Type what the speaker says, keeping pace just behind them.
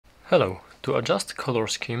Hello, to adjust color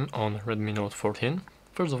scheme on Redmi Note 14,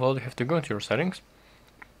 first of all you have to go into your settings,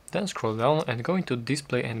 then scroll down and go into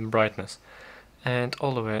display and brightness. And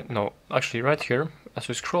all the way, no, actually right here, as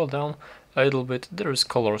we scroll down a little bit, there is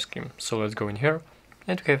color scheme. So let's go in here,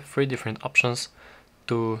 and we have three different options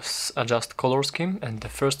to adjust color scheme, and the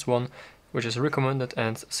first one, which is recommended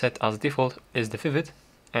and set as default, is the Vivid,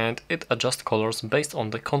 and it adjusts colors based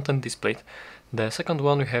on the content displayed. The second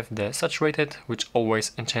one we have the Saturated, which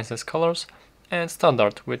always enhances colors, and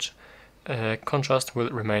Standard, which contrast will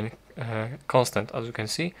remain constant, as you can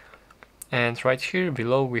see. And right here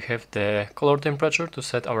below we have the color temperature to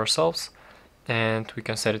set ourselves, and we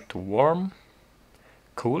can set it to warm,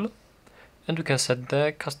 cool, and we can set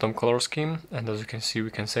the custom color scheme, and as you can see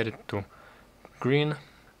we can set it to green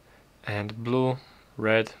and blue,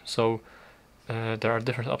 red, so there are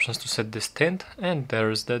different options to set this tint, and there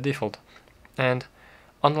is the default. And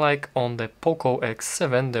unlike on the Poco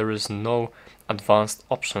X7, there is no advanced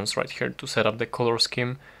options right here to set up the color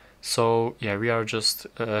scheme. So yeah, we just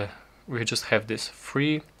have these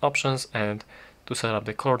three options and to set up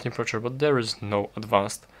the color temperature, but there is no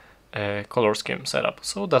advanced color scheme setup.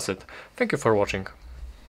 So that's it. Thank you for watching.